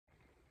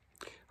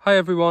Hi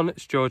everyone,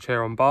 it's George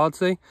here on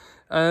Bardsey.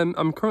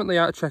 I'm currently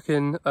out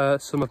checking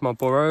some of my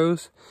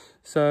burrows.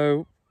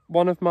 So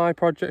one of my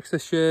projects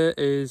this year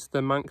is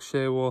the Manx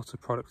Shearwater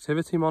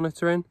productivity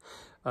monitoring.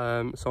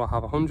 So I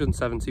have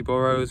 170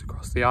 burrows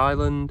across the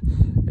island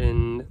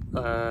in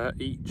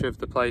each of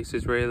the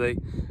places really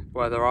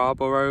where there are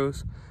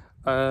burrows.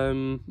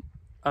 And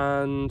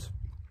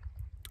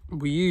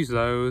we use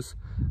those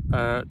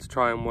to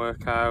try and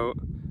work out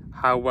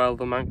how well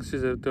the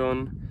Manxes have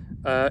done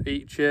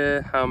each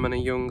year, how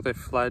many young they've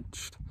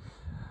fledged.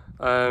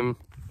 But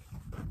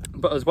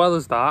as well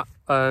as that,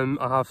 I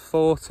have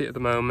 40 at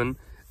the moment,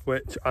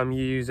 which I'm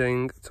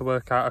using to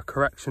work out a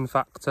correction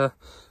factor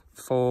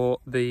for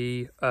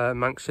the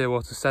Manx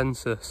Shearwater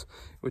Census,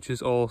 which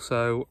is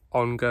also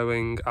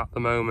ongoing at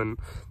the moment.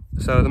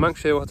 So the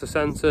Manx Shearwater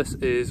Census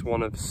is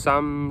one of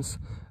Sam's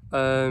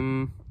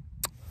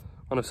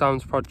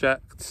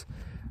projects,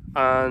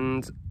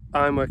 and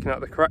I'm working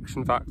out the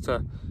correction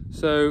factor.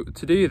 So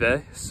to do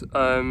this,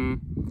 I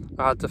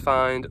had to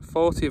find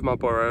 40 of my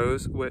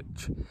burrows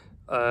which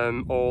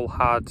all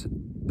had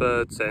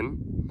birds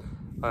in,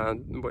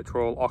 which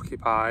were all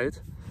occupied,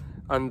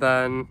 and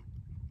then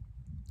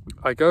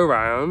I go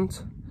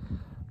around.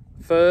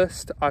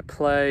 First I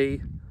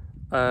play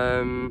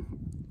the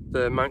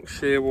Manx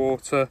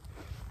Shearwater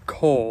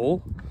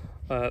call,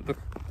 the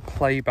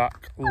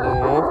playback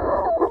law.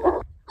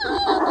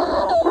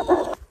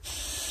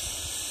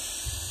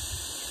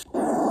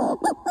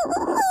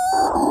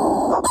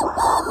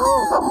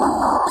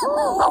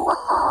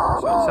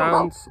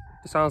 So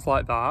it sounds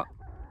like that,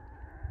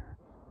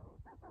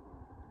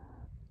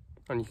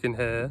 and you can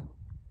hear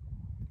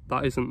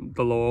that isn't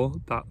the law,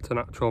 that's an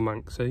actual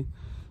Manxie.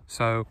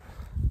 So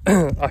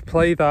I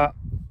play that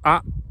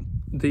at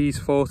these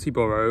 40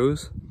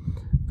 burrows,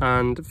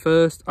 and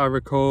first I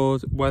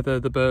record whether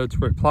the birds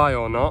reply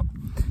or not,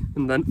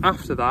 and then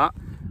after that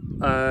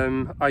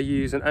I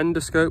use an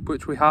endoscope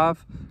which we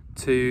have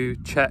to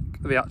check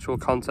the actual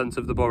contents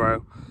of the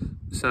burrow.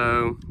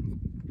 So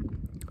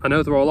I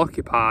know they're all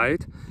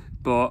occupied,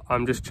 but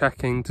I'm just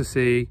checking to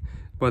see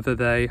whether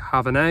they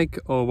have an egg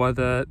or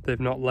whether they've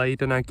not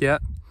laid an egg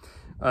yet.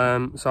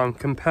 So I'm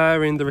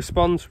comparing the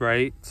response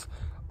rate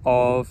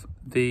of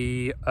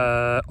the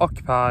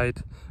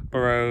occupied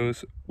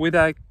burrows with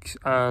eggs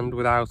and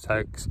without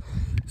eggs.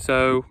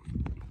 So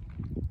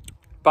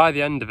by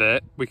the end of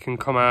it, we can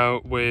come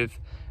out with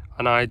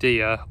an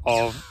idea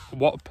of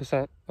what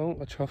percent. Oh,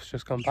 the trough's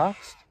just gone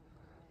past.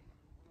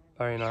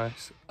 Very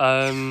nice.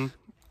 And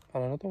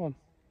another one.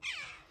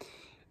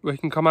 We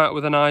can come out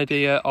with an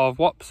idea of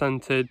what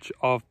percentage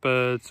of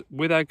birds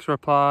with eggs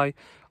reply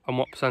and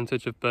what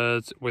percentage of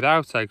birds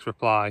without eggs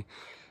reply.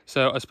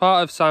 So as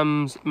part of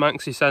Sam's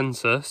Manxie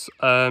census,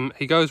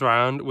 he goes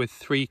around with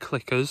 3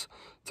 clickers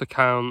to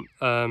count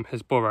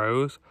his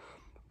burrows.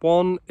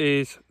 One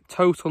is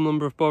total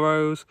number of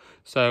burrows,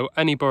 so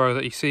any burrow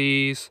that he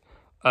sees,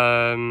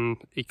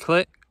 he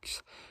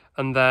clicks,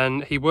 and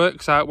then he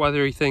works out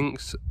whether he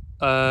thinks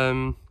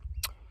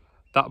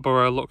that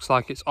burrow looks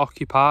like it's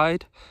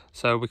occupied,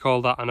 so we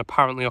call that an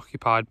apparently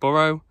occupied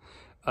burrow,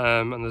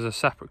 and there's a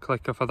separate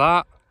clicker for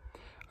that.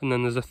 And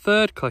then there's a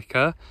third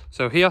clicker,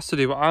 so he has to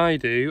do what I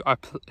do.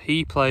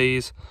 He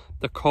plays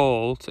the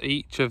call to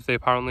each of the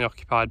apparently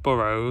occupied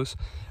burrows,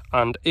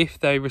 and if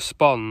they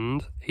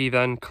respond, he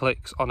then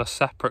clicks on a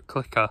separate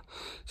clicker.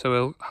 So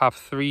we'll have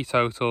 3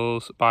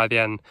 totals by the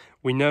end.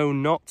 We know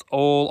not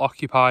all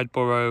occupied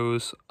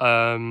burrows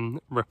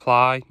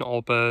reply, not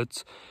all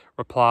birds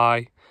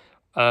reply.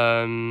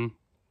 So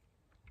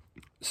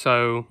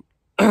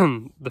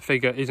the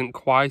figure isn't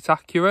quite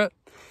accurate.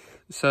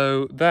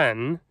 So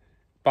then,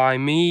 by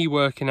me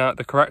working out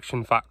the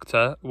correction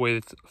factor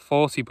with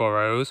 40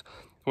 burrows,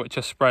 which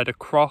are spread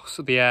across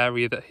the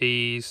area that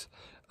he's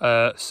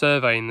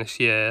surveying this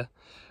year,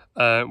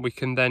 we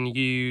can then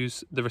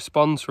use the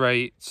response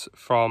rates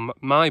from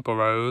my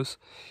burrows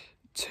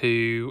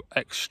to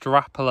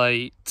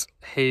extrapolate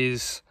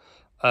his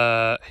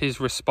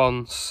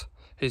response,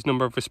 his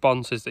number of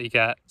responses that he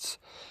gets,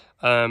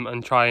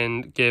 and try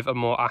and give a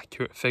more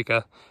accurate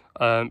figure,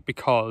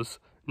 because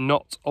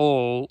not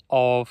all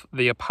of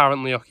the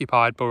apparently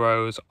occupied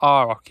burrows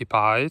are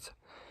occupied,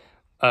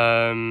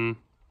 and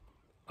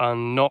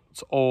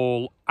not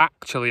all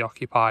actually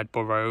occupied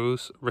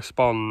burrows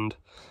respond.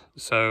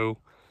 So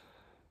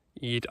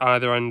you'd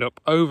either end up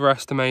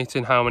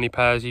overestimating how many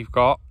pairs you've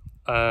got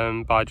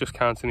by just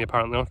counting the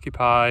apparently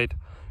occupied,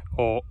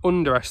 or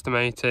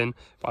underestimating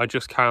by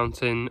just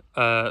counting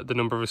the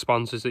number of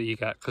responses that you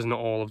get, because not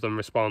all of them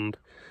respond.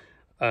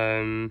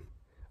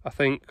 I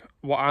think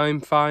what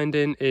I'm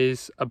finding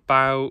is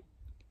about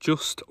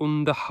just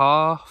under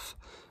half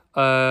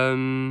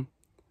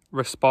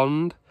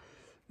respond.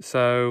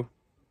 So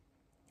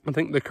I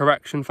think the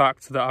correction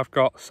factor that I've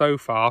got so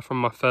far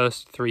from my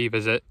first 3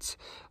 visits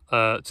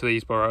to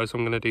these burrows, I'm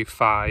going to do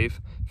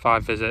 5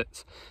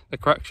 visits. The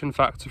correction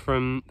factor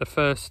from the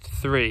first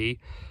 3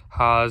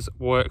 has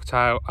worked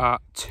out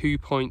at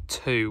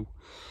 2.2.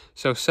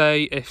 So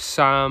say if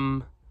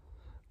Sam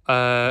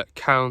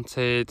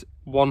counted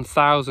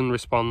 1,000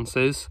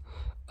 responses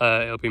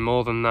it'll be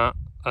more than that,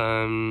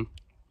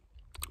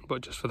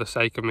 but just for the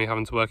sake of me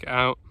having to work it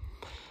out,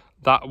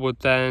 that would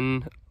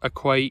then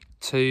equate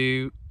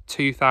to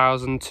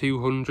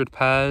 2,200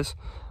 pairs,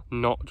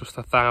 not just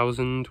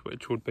 1,000,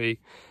 which would be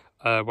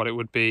what it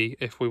would be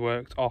if we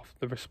worked off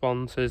the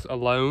responses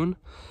alone.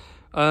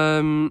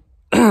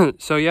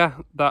 So yeah,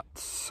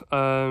 that's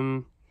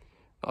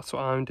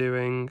what I'm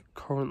doing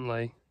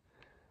currently.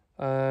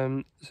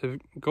 It's a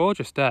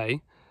gorgeous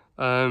day.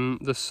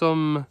 There's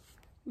some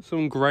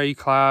grey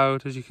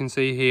cloud, as you can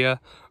see here,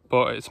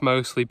 but it's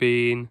mostly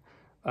been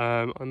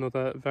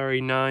another very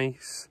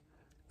nice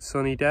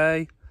sunny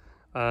day.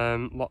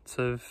 Lots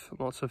of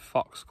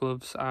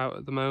foxgloves out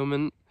at the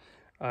moment.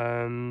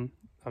 I'm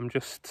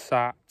just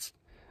sat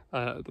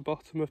at the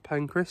bottom of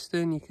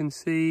Pencriston. You can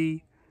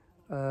see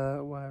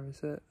where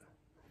is it?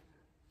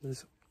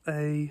 There's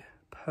a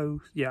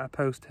post, yeah, a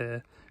post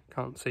here.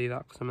 Can't see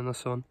that because I'm in the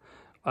sun.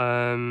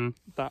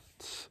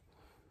 That's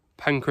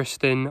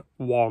Pencriston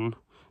 1.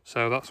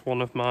 So that's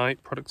one of my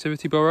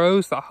productivity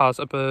burrows that has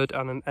a bird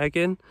and an egg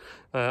in.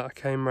 I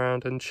came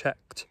round and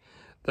checked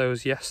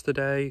those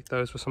yesterday.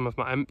 Those were some of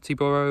my empty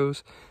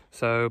burrows.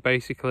 So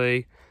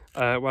basically,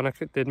 when I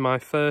did my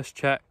first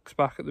checks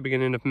back at the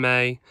beginning of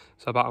May,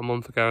 so about a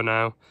month ago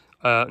now,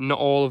 not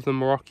all of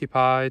them were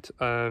occupied.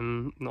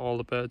 Not all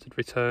the birds had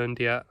returned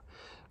yet,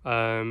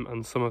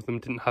 and some of them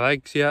didn't have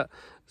eggs yet.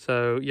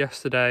 So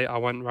yesterday I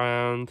went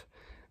round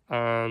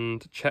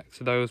and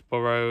checked those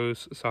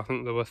burrows. So I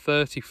think there were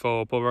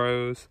 34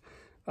 burrows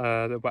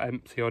that were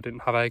empty or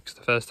didn't have eggs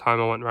the first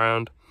time I went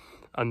round,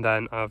 and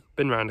then I've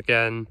been round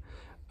again,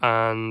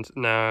 and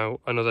now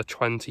another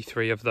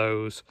 23 of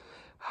those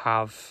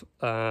have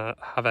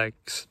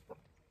eggs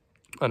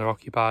and are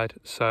occupied.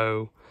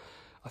 So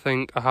I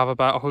think I have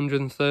about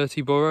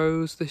 130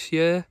 burrows this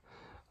year,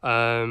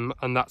 and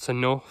that's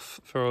enough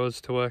for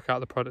us to work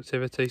out the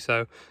productivity.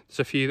 So there's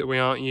a few that we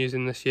aren't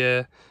using this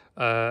year,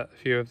 a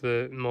few of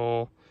the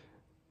more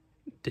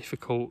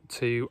difficult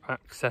to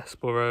access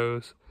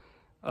burrows,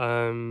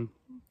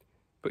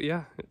 but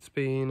yeah, it's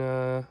been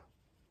a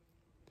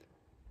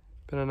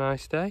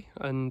nice day,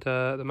 and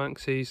the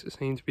Manxies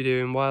seem to be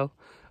doing well.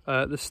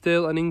 There's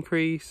still an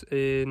increase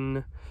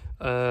in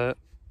the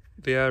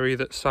area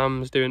that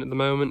Sam's doing at the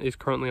moment. Is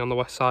currently on the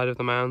west side of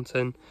the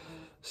mountain,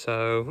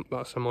 so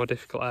that's a more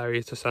difficult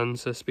area to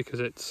census because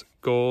it's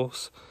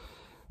gorse,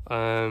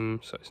 so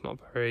it's not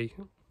very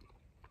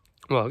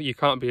well. You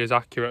can't be as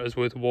accurate as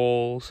with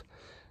walls,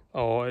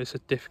 or it's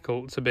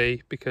difficult to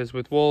be, because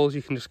with walls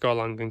you can just go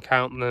along and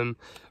count them,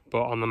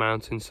 but on the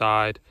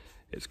mountainside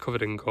it's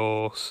covered in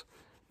gorse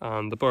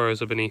and the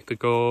burrows are beneath the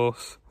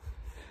gorse.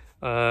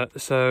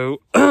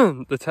 So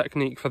the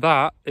technique for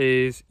that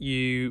is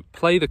you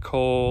play the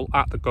call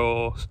at the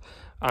gorse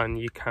and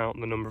you count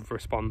the number of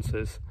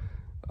responses,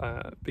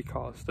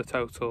 because the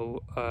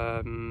total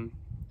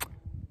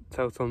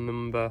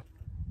number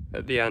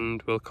at the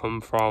end will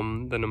come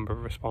from the number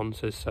of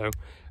responses. So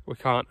we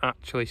can't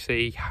actually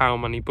see how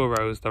many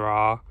burrows there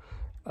are,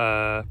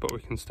 but we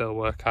can still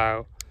work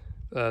out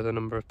the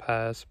number of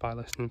pairs by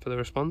listening for the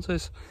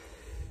responses.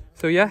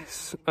 So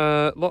yes,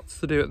 lots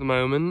to do at the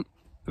moment,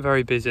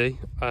 very busy.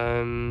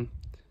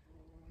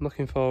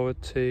 Looking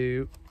forward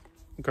to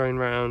going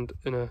round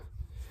in a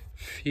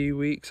few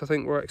weeks. I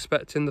think we're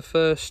expecting the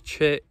first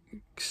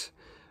chicks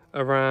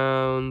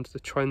around the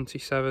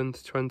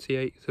 27th,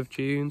 28th of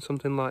June,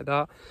 something like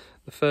that.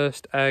 The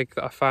first egg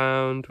that I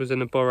found was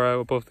in a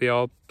burrow above the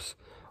obs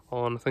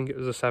on, I think it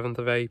was the 7th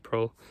of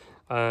April,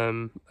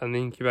 and the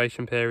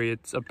incubation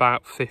period's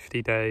about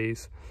 50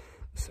 days.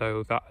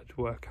 So that'd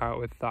work out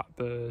with that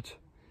bird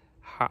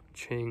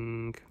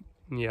hatching,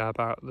 yeah,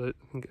 about I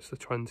think it's the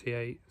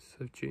 28th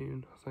of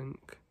June, I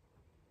think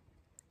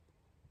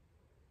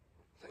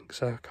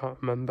so, I can't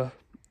remember.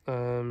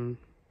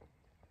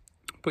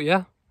 But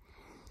yeah,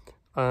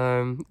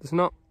 there's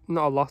not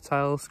a lot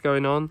else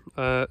going on.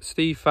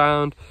 Steve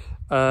found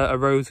a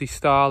rosy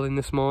starling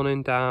this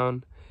morning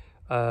down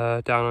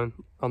on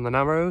the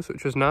Narrows,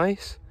 which was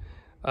nice.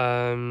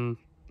 It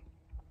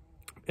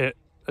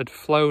had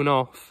flown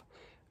off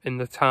in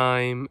the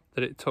time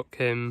that it took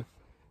him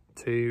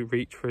to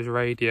reach for his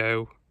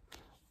radio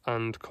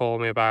and call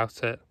me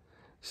about it.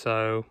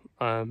 So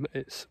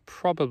it's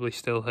probably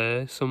still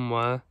here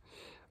somewhere,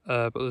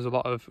 but there's a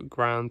lot of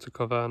ground to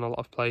cover and a lot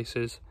of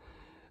places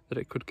that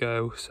it could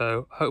go,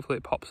 so hopefully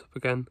it pops up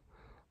again.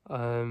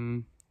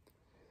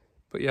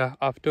 But yeah,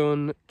 I've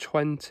done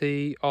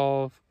 20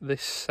 of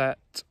this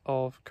set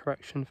of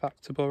correction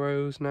factor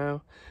burrows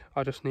now.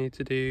 I just need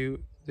to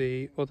do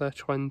the other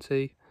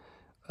 20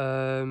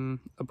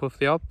 above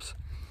the obs.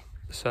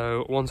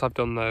 So once I've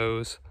done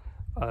those,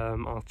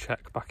 I'll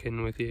check back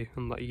in with you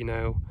and let you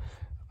know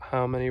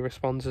how many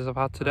responses I've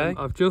had today.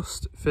 I've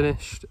just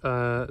finished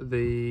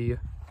the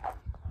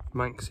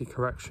Manxie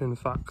correction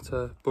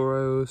factor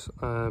burrows.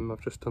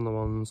 I've just done the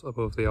ones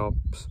above the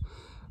obs.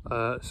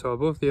 So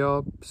above the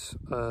obs,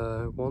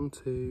 1,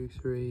 2,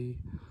 3,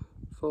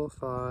 4,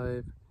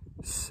 5,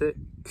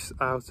 6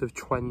 out of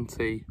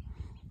 20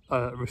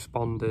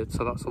 responded,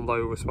 so that's a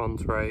low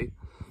response rate.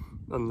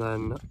 And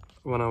then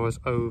when I was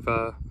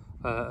over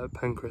at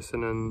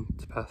Pencrison and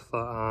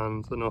Tepetha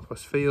and the North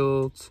West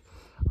Fields,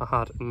 I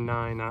had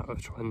 9 out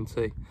of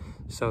 20.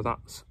 So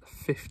that's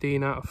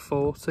 15 out of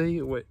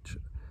 40, which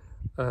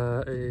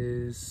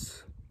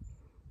is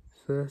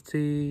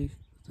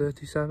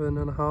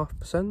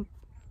 37.5%,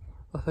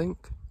 I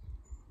think.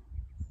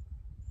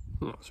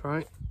 That's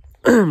right.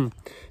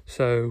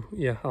 So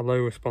yeah, a low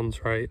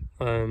response rate,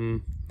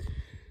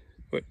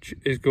 which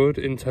is good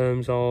in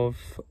terms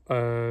of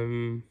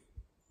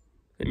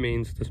it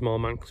means there's more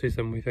Manxies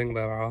than we think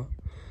there are,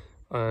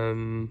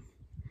 and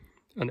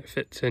it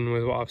fits in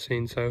with what I've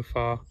seen so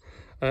far.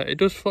 It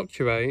does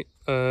fluctuate.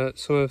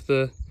 Some of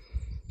the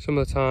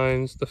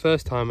times, the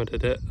first time I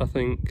did it, I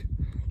think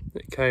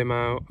it came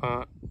out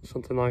at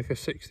something like a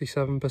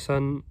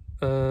 67%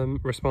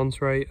 response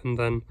rate, and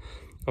then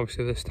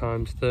obviously this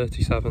time's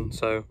 37,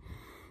 so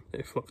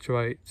it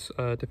fluctuates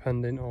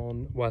depending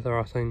on weather,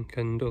 I think,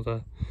 and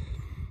other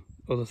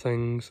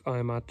things, I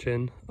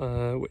imagine,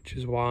 which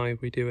is why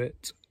we do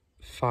it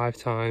 5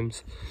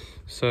 times.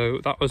 So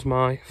that was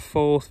my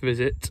 4th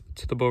visit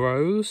to the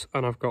Burrows,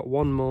 and I've got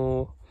one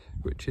more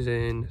which is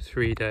in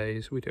 3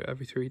 days. We do it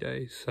every 3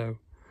 days, so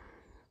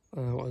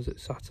what is it,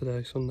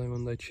 Saturday, Sunday,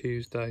 Monday,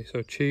 Tuesday.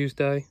 So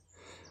Tuesday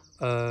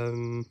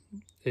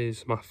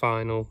is my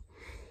final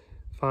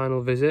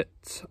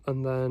visit,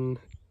 and then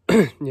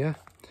yeah,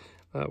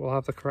 we'll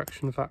have the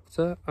correction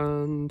factor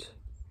and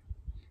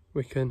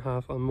we can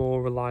have a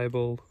more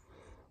reliable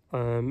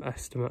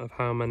estimate of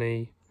how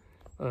many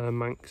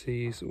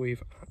Manxies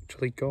we've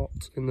actually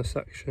got in the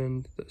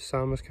section that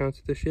Sam has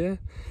counted this year.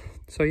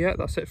 So yeah,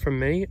 that's it from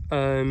me.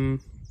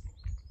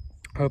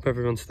 Hope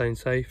everyone's staying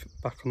safe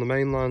back on the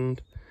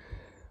mainland.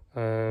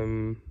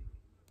 You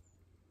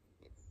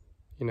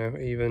know,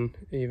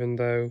 even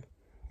though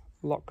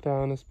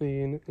lockdown has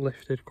been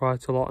lifted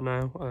quite a lot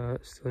now,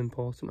 it's still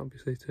important,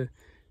 obviously, to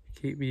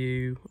keep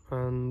you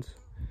and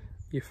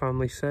your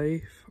family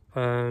safe.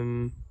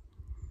 But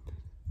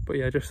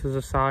yeah, just as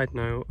a side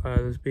note,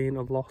 there's been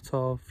a lot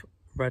of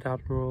red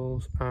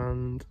admirals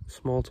and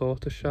small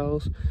tortoise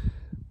shells.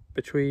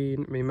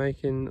 Between me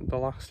making the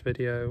last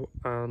video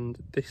and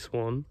this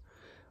one,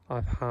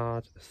 I've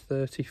had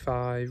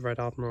 35 red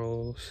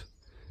admirals,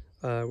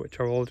 which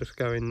are all just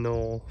going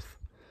north,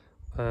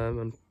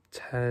 and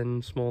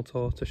 10 small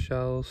tortoise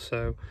shells,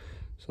 so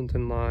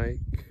something like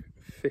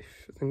I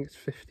think it's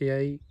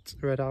 58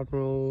 red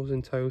admirals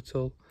in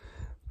total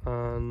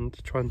and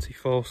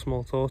 24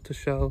 small tortoise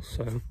shells.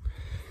 So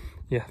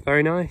yeah,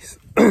 very nice.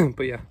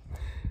 But yeah,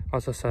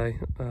 as I say,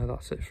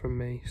 that's it from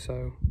me.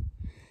 So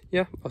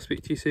yeah, I'll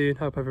speak to you soon.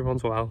 Hope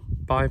everyone's well.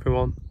 Bye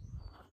everyone.